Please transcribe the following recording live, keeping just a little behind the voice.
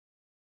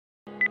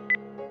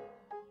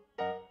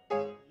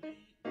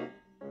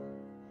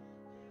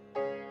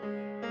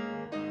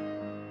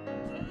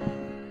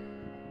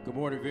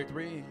morning,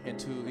 Victory, and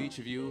to each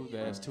of you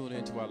that has tuned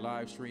into our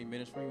live stream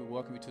ministry. We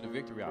welcome you to the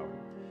Victory Hour,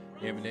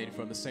 emanating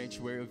from the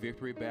sanctuary of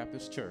Victory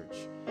Baptist Church.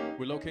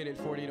 We're located at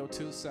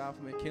 4802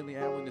 South McKinley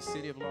Avenue in the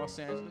city of Los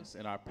Angeles,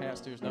 and our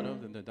pastor is none other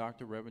than the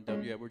Dr. Reverend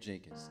W. Edward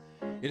Jenkins.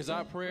 It is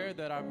our prayer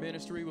that our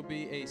ministry will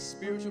be a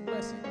spiritual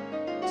blessing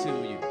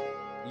to you,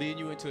 leading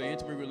you into an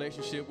intimate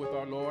relationship with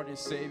our Lord and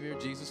Savior,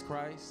 Jesus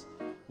Christ,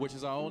 which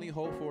is our only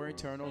hope for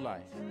eternal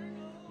life.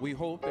 We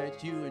hope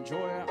that you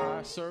enjoy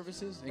our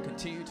services and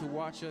continue to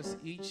watch us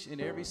each and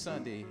every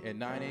Sunday at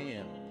 9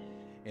 a.m.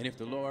 And if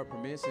the Lord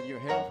permits in your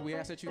health, we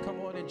ask that you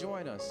come on and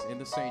join us in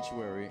the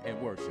sanctuary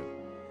and worship.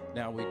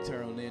 Now we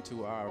turn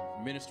into our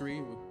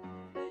ministry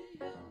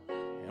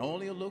and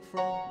only a look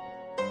from